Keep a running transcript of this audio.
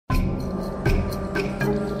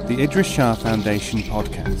the Idries Shah Foundation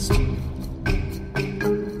podcast.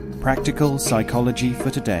 Practical Psychology for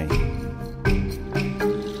Today.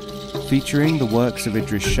 Featuring the works of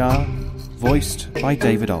Idries Shah, voiced by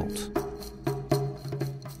David Alt.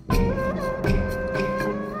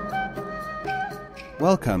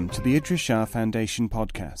 Welcome to the Idries Shah Foundation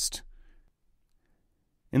podcast.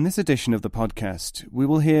 In this edition of the podcast, we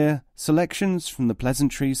will hear selections from the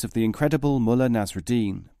Pleasantries of the Incredible Mulla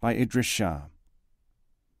Nasrudin by Idries Shah.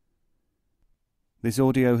 This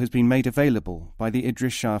audio has been made available by the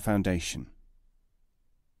Idries Shah Foundation.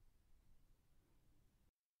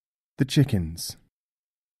 The Chickens.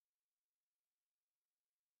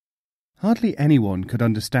 Hardly anyone could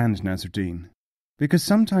understand Nasrudin, because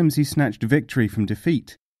sometimes he snatched victory from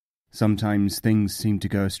defeat, sometimes things seemed to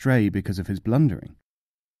go astray because of his blundering.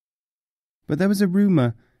 But there was a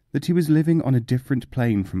rumour that he was living on a different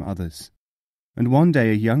plane from others, and one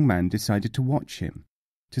day a young man decided to watch him,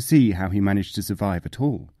 to see how he managed to survive at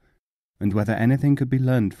all, and whether anything could be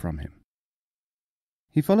learned from him.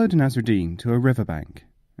 He followed Nasrudin to a riverbank,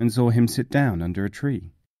 and saw him sit down under a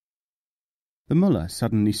tree. The mullah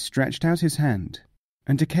suddenly stretched out his hand,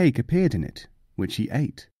 and a cake appeared in it, which he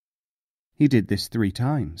ate. He did this 3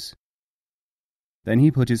 times. Then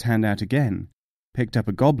he put his hand out again, picked up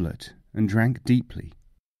a goblet, and drank deeply.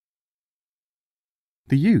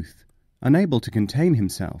 The youth, unable to contain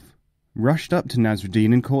himself, rushed up to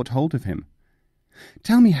Nasrudin and caught hold of him.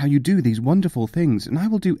 "Tell me how you do these wonderful things, and I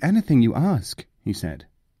will do anything you ask," he said.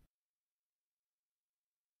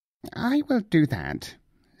 "I will do that,"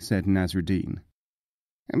 said Nasrudin.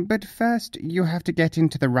 "But first you have to get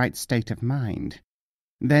into the right state of mind.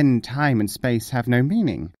 Then time and space have no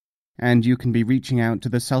meaning, and you can be reaching out to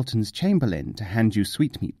the Sultan's chamberlain to hand you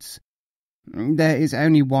sweetmeats. There is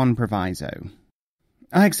only one proviso."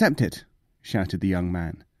 "I accept it," shouted the young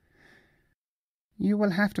man. "You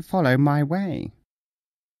will have to follow my way."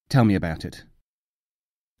 "Tell me about it."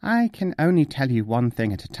 "I can only tell you one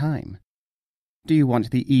thing at a time. Do you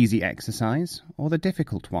want the easy exercise or the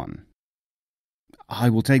difficult one?"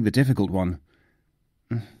 "I will take the difficult one."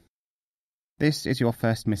 "This is your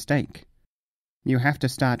first mistake. You have to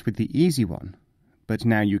start with the easy one, but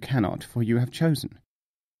now you cannot, for you have chosen.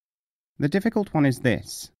 The difficult one is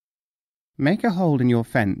this. Make a hole in your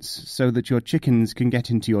fence so that your chickens can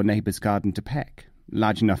get into your neighbour's garden to peck,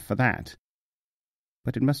 large enough for that.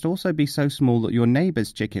 But it must also be so small that your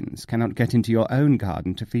neighbour's chickens cannot get into your own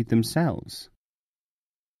garden to feed themselves."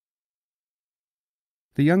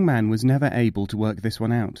 The young man was never able to work this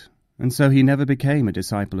one out, and so he never became a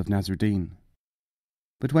disciple of Nasrudin.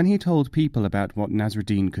 But when he told people about what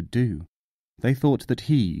Nasrudin could do, they thought that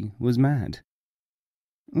he was mad.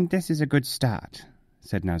 "This is a good start,"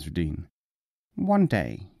 said Nasrudin. "One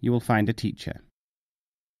day you will find a teacher."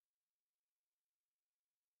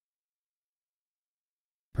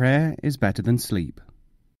 Prayer is better than sleep.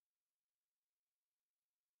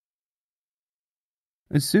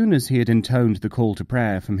 As soon as he had intoned the call to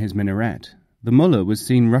prayer from his minaret, the mullah was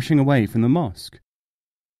seen rushing away from the mosque.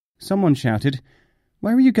 Someone shouted,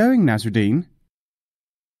 "Where are you going, Nasrudin?"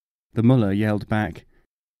 The mullah yelled back,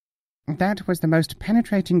 "That was the most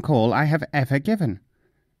penetrating call I have ever given.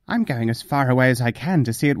 I'm going as far away as I can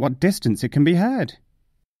to see at what distance it can be heard."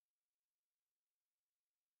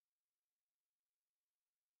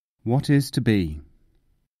 What is to be?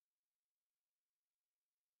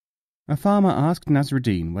 A farmer asked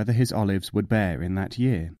Nasrudin whether his olives would bear in that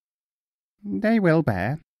year. "They will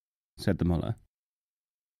bear," said the mullah.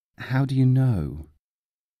 "How do you know?"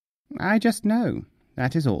 "I just know,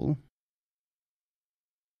 that is all."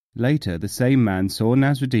 Later, the same man saw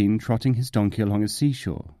Nasrudin trotting his donkey along a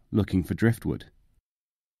seashore, looking for driftwood.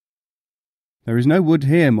 "There is no wood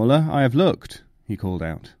here, mullah, I have looked," he called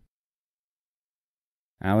out.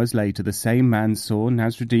 Hours later, the same man saw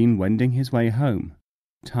Nasrudin wending his way home,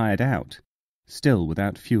 tired out, still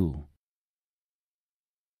without fuel.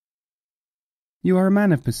 You are a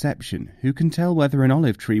man of perception who can tell whether an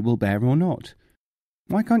olive tree will bear or not.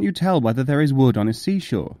 Why can't you tell whether there is wood on a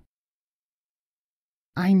seashore?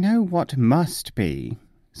 "I know what must be,"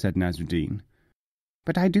 said Nasrudin,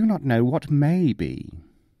 "but I do not know what may be."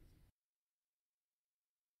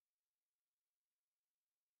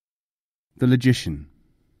 The Logician.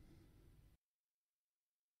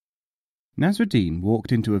 Nasrudin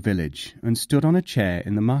walked into a village and stood on a chair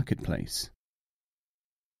in the marketplace.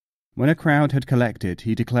 When a crowd had collected,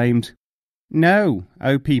 he declaimed, "Know,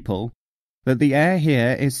 O people, that the air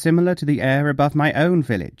here is similar to the air above my own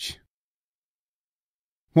village."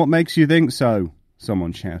 "What makes you think so?"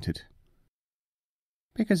 someone shouted.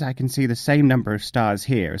 "Because I can see the same number of stars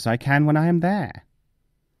here as I can when I am there."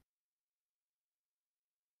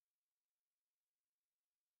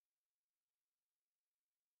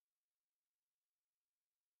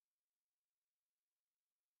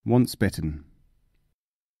 Once bitten.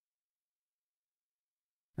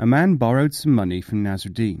 A man borrowed some money from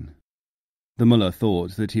Nasrudin. The mullah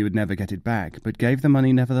thought that he would never get it back, but gave the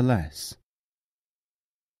money nevertheless.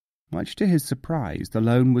 Much to his surprise, the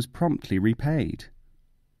loan was promptly repaid.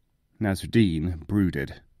 Nasrudin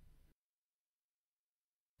brooded.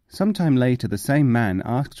 Some time later, the same man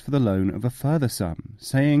asked for the loan of a further sum,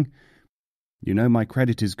 saying, "You know my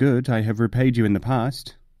credit is good. I have repaid you in the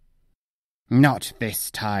past." "Not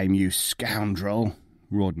this time, you scoundrel,"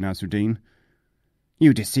 roared Nasrudin.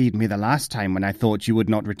 "You deceived me the last time when I thought you would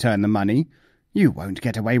not return the money. You won't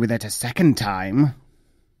get away with it a second time."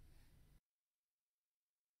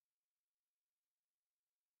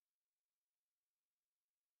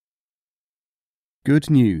 Good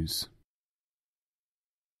news.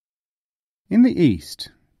 In the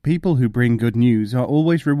East, people who bring good news are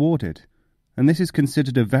always rewarded, and this is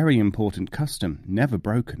considered a very important custom, never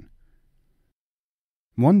broken.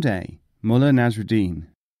 One day, Mulla Nasrudin,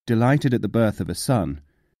 delighted at the birth of a son,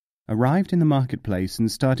 arrived in the marketplace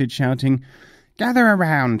and started shouting, "Gather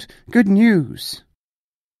around! Good news!"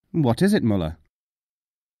 "What is it, Mullah?"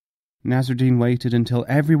 Nasrudin waited until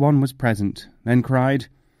everyone was present, then cried,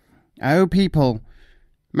 "O people,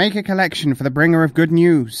 make a collection for the bringer of good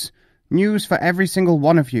news. News for every single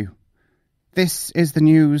one of you. This is the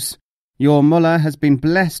news. Your mullah has been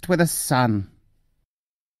blessed with a son."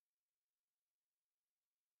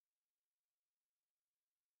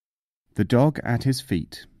 The dog at his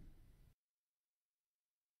feet.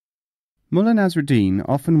 Mulla Nasrudin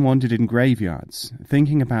often wandered in graveyards,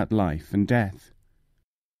 thinking about life and death.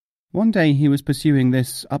 One day he was pursuing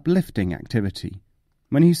this uplifting activity,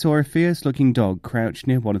 when he saw a fierce-looking dog crouched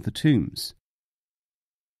near one of the tombs.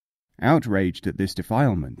 Outraged at this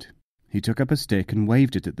defilement, he took up a stick and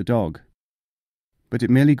waved it at the dog, but it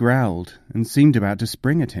merely growled and seemed about to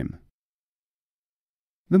spring at him.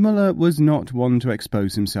 The mullah was not one to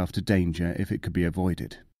expose himself to danger if it could be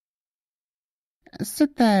avoided.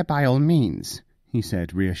 "Sit there by all means," he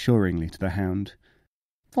said reassuringly to the hound,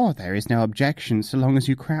 "for there is no objection so long as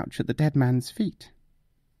you crouch at the dead man's feet."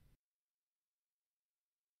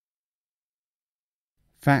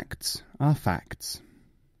 Facts are facts.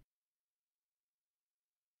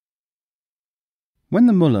 When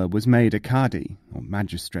the mullah was made a qadi, or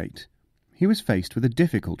magistrate, he was faced with a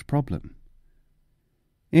difficult problem.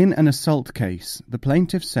 In an assault case, the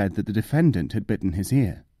plaintiff said that the defendant had bitten his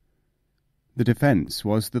ear. The defence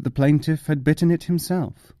was that the plaintiff had bitten it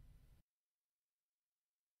himself.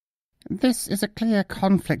 "This is a clear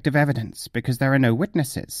conflict of evidence because there are no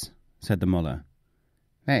witnesses," said the mullah.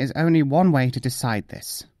 "There is only one way to decide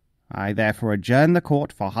this. I therefore adjourn the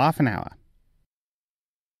court for half an hour."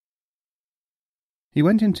 He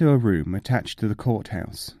went into a room attached to the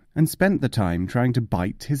courthouse and spent the time trying to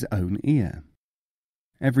bite his own ear.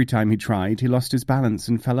 Every time he tried, he lost his balance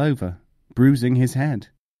and fell over, bruising his head.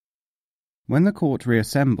 When the court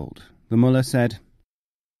reassembled, the mullah said,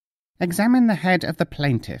 "Examine the head of the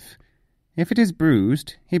plaintiff. If it is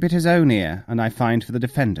bruised, he bit his own ear, and I find for the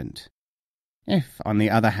defendant. If, on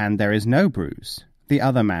the other hand, there is no bruise, the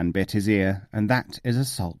other man bit his ear, and that is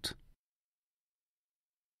assault."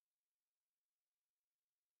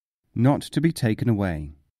 Not to be taken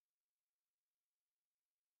away.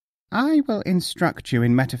 "I will instruct you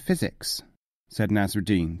in metaphysics," said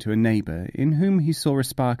Nasrudin to a neighbour in whom he saw a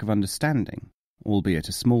spark of understanding, albeit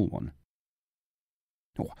a small one.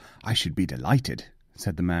 "Oh, I should be delighted,"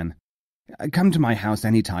 said the man. "Come to my house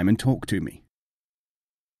any time and talk to me."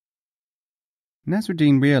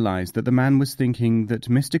 Nasrudin realized that the man was thinking that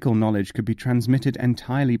mystical knowledge could be transmitted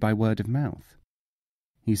entirely by word of mouth.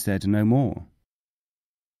 He said no more.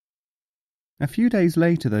 A few days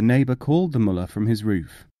later, the neighbour called the mullah from his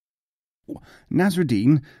roof.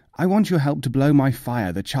 "Nasrudin, I want your help to blow my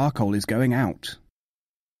fire. The charcoal is going out."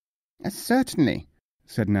 "Certainly,"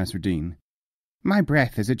 said Nasrudin. "My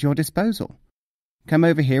breath is at your disposal. Come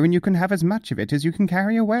over here and you can have as much of it as you can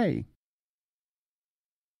carry away."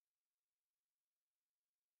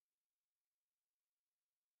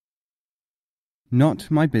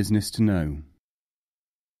 Not my business to know.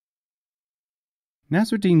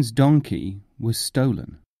 Nasrudin's donkey was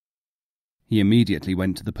stolen. He immediately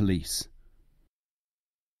went to the police.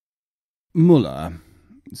 "Mullah,"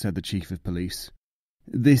 said the chief of police,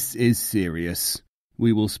 "this is serious.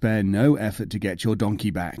 We will spare no effort to get your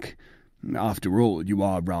donkey back. After all, you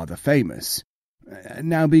are rather famous.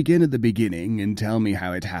 Now begin at the beginning and tell me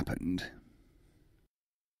how it happened."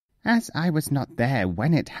 "As I was not there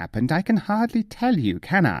when it happened, I can hardly tell you,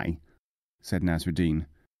 can I?" said Nasrudin.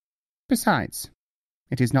 "Besides,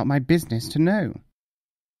 it is not my business to know."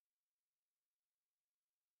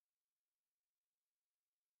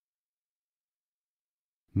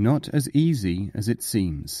 Not as easy as it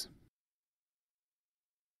seems.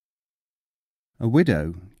 A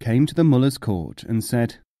widow came to the mullah's court and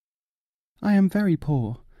said, "I am very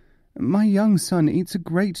poor. My young son eats a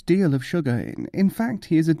great deal of sugar. In fact,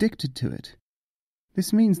 he is addicted to it.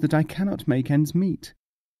 This means that I cannot make ends meet.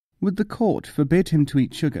 Would the court forbid him to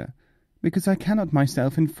eat sugar, because I cannot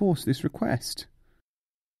myself enforce this request?"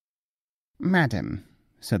 "Madam,"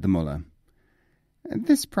 said the mullah,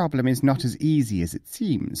 "this problem is not as easy as it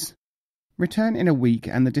seems. Return in a week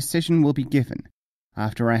and the decision will be given,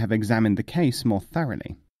 after I have examined the case more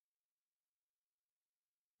thoroughly."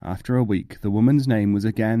 After a week, the woman's name was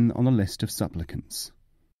again on a list of supplicants.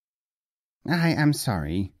 "I am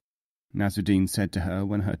sorry," Nasrudin said to her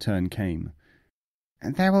when her turn came.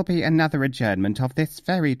 "There will be another adjournment of this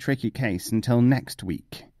very tricky case until next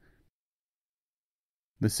week."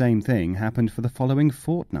 The same thing happened for the following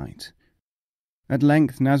fortnight. At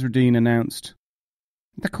length Nasrudin announced,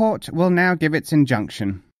 "The court will now give its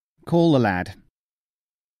injunction. Call the lad."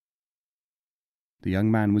 The young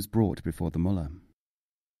man was brought before the mullah.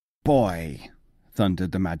 "Boy,"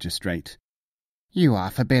 thundered the magistrate, "you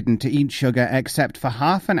are forbidden to eat sugar except for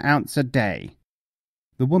half an ounce a day."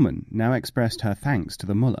 The woman now expressed her thanks to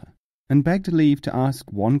the mullah, and begged leave to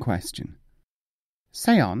ask one question.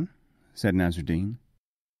 "Say on," said Nasrudin.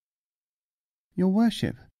 "Your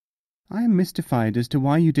worship, I am mystified as to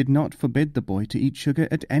why you did not forbid the boy to eat sugar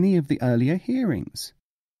at any of the earlier hearings."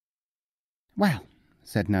 "Well,"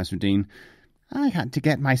 said Nasrudin, "I had to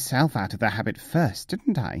get myself out of the habit first,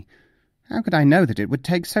 didn't I? How could I know that it would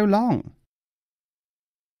take so long?"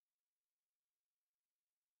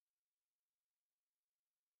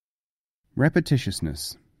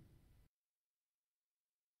 Repetitiousness.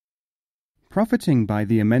 Profiting by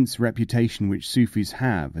the immense reputation which Sufis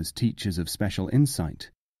have as teachers of special insight,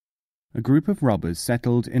 a group of robbers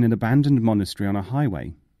settled in an abandoned monastery on a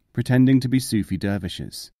highway, pretending to be Sufi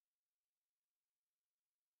dervishes.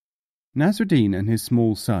 Nasrudin and his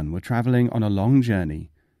small son were travelling on a long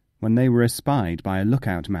journey when they were espied by a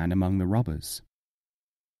lookout man among the robbers.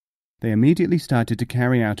 They immediately started to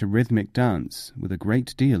carry out a rhythmic dance with a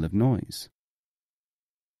great deal of noise.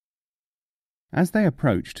 As they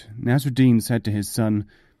approached, Nasrudin said to his son,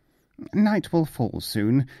 "Night will fall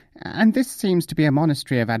soon, and this seems to be a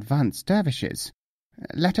monastery of advanced dervishes.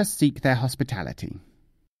 Let us seek their hospitality."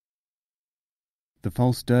 The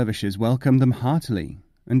false dervishes welcomed them heartily,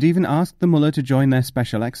 and even asked the mullah to join their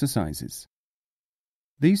special exercises.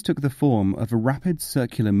 These took the form of a rapid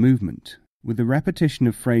circular movement, with the repetition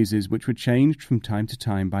of phrases which were changed from time to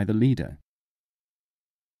time by the leader.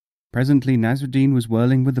 Presently Nasrudin was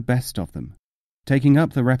whirling with the best of them, taking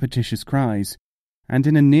up the repetitious cries, and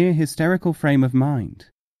in a near hysterical frame of mind.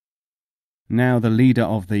 Now the leader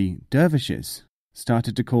of the dervishes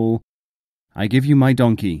started to call, "I give you my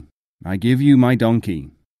donkey, I give you my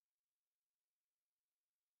donkey."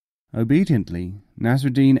 Obediently,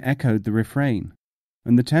 Nasrudin echoed the refrain,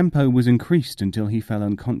 and the tempo was increased until he fell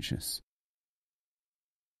unconscious.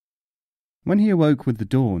 When he awoke with the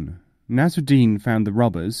dawn, Nasrudin found the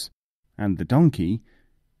robbers, and the donkey,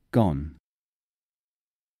 gone.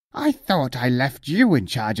 "I thought I left you in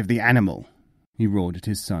charge of the animal," he roared at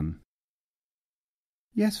his son.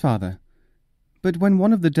 "Yes, father, but when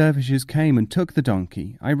one of the dervishes came and took the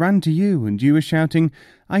donkey, I ran to you, and you were shouting,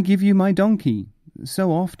 'I give you my donkey,'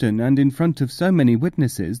 so often and in front of so many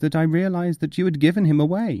witnesses that I realized that you had given him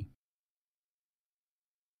away."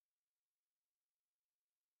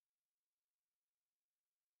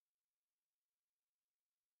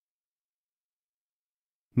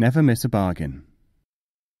 Never miss a bargain.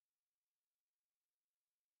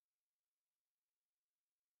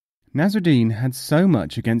 Nasrudin had so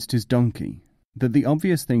much against his donkey that the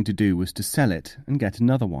obvious thing to do was to sell it and get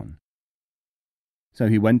another one. So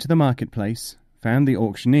he went to the marketplace, found the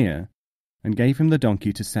auctioneer, and gave him the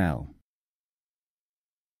donkey to sell.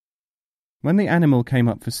 When the animal came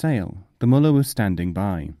up for sale, the mullah was standing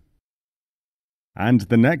by. "And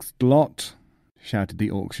the next lot," shouted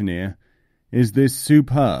the auctioneer, "is this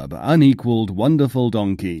superb, unequalled, wonderful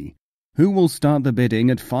donkey. Who will start the bidding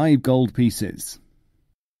at 5 gold pieces?"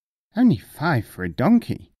 "Only 5 for a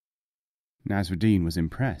donkey?" Nasrudin was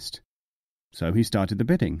impressed. So he started the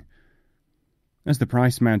bidding. As the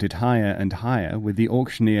price mounted higher and higher, with the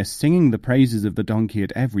auctioneer singing the praises of the donkey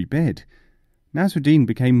at every bid, Nasrudin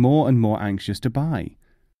became more and more anxious to buy.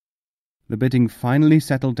 The bidding finally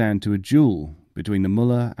settled down to a duel between the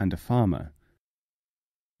mullah and a farmer.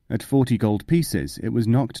 At 40 gold pieces, it was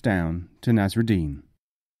knocked down to Nasrudin.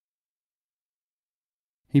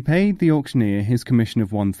 He paid the auctioneer his commission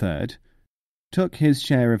of 1/3, took his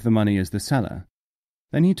share of the money as the seller,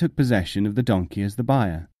 Then he took possession of the donkey as the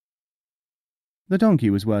buyer. The donkey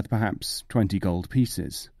was worth perhaps 20 gold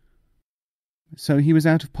pieces. So he was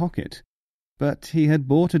out of pocket, but he had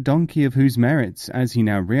bought a donkey of whose merits, as he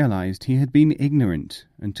now realized, he had been ignorant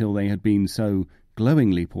until they had been so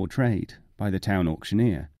glowingly portrayed by the town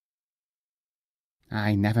auctioneer.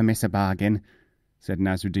 "I never miss a bargain," said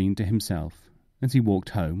Nasrudin to himself as he walked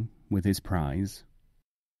home with his prize.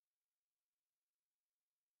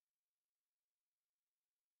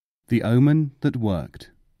 The Omen That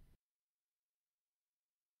Worked.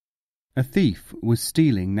 A thief was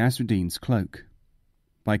stealing Nasrudin's cloak.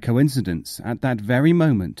 By coincidence, at that very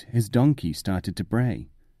moment, his donkey started to bray.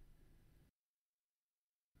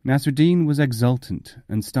 Nasrudin was exultant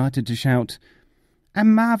and started to shout, "A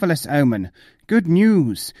marvellous omen! Good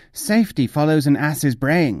news! Safety follows an ass's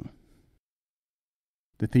braying!"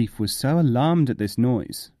 The thief was so alarmed at this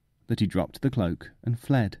noise that he dropped the cloak and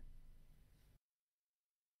fled.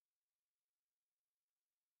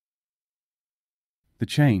 The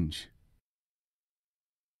Change.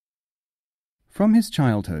 From his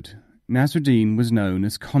childhood, Nasrudin was known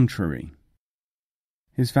as contrary.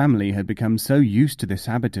 His family had become so used to this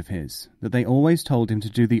habit of his that they always told him to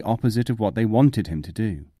do the opposite of what they wanted him to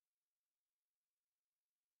do.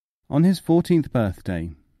 On his 14th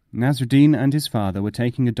birthday, Nasrudin and his father were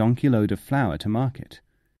taking a donkey load of flour to market.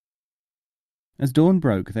 As dawn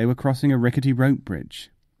broke, they were crossing a rickety rope bridge,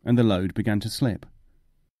 and the load began to slip.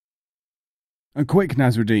 "Quick,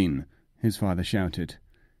 Nasrudin," his father shouted.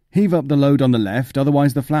 "Heave up the load on the left,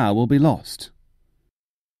 otherwise the flour will be lost."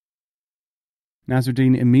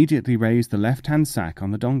 Nasrudin immediately raised the left-hand sack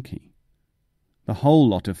on the donkey. The whole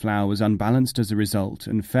lot of flour was unbalanced as a result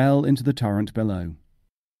and fell into the torrent below.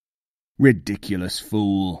 "Ridiculous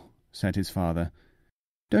fool," said his father.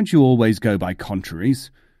 "Don't you always go by contraries?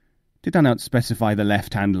 Did I not specify the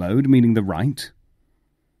left-hand load, meaning the right?"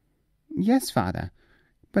 "Yes, father,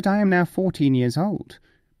 but I am now 14 years old.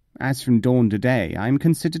 As from dawn to day, I am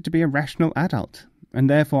considered to be a rational adult, and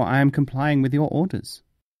therefore I am complying with your orders."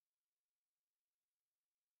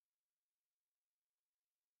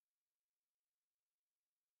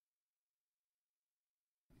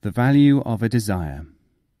 The Value of a Desire.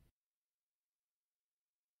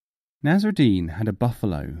 Nasrudin had a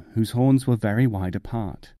buffalo whose horns were very wide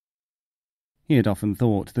apart. He had often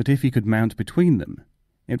thought that if he could mount between them,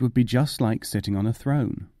 it would be just like sitting on a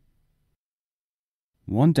throne.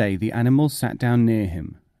 One day the animal sat down near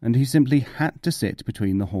him, and he simply had to sit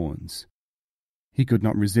between the horns. He could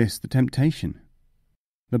not resist the temptation.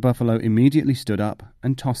 The buffalo immediately stood up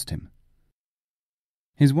and tossed him.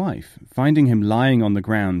 His wife, finding him lying on the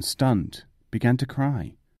ground stunned, began to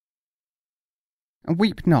cry.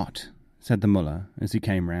 "Weep not," said the mullah as he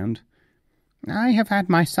came round. "I have had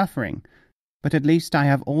my suffering, but at least I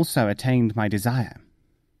have also attained my desire."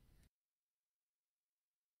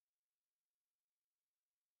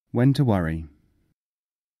 When to worry.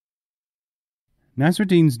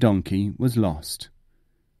 Nasrudin's donkey was lost.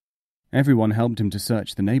 Everyone helped him to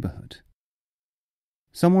search the neighbourhood.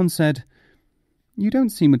 Someone said, "You don't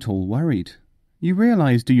seem at all worried. You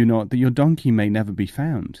realize, do you not, that your donkey may never be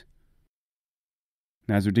found?"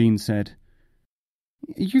 Nasrudin said,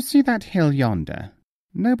 "You see that hill yonder?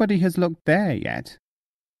 Nobody has looked there yet.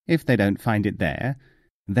 If they don't find it there,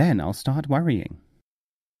 then I'll start worrying."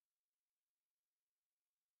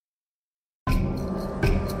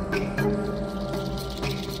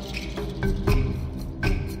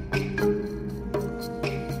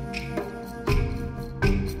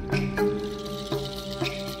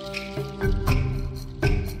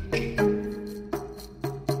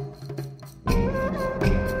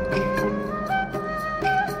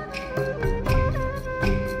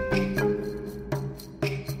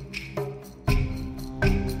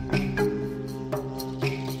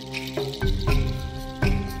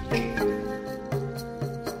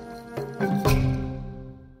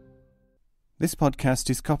 This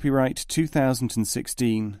podcast is copyright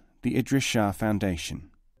 2016, the Idries Shah Foundation.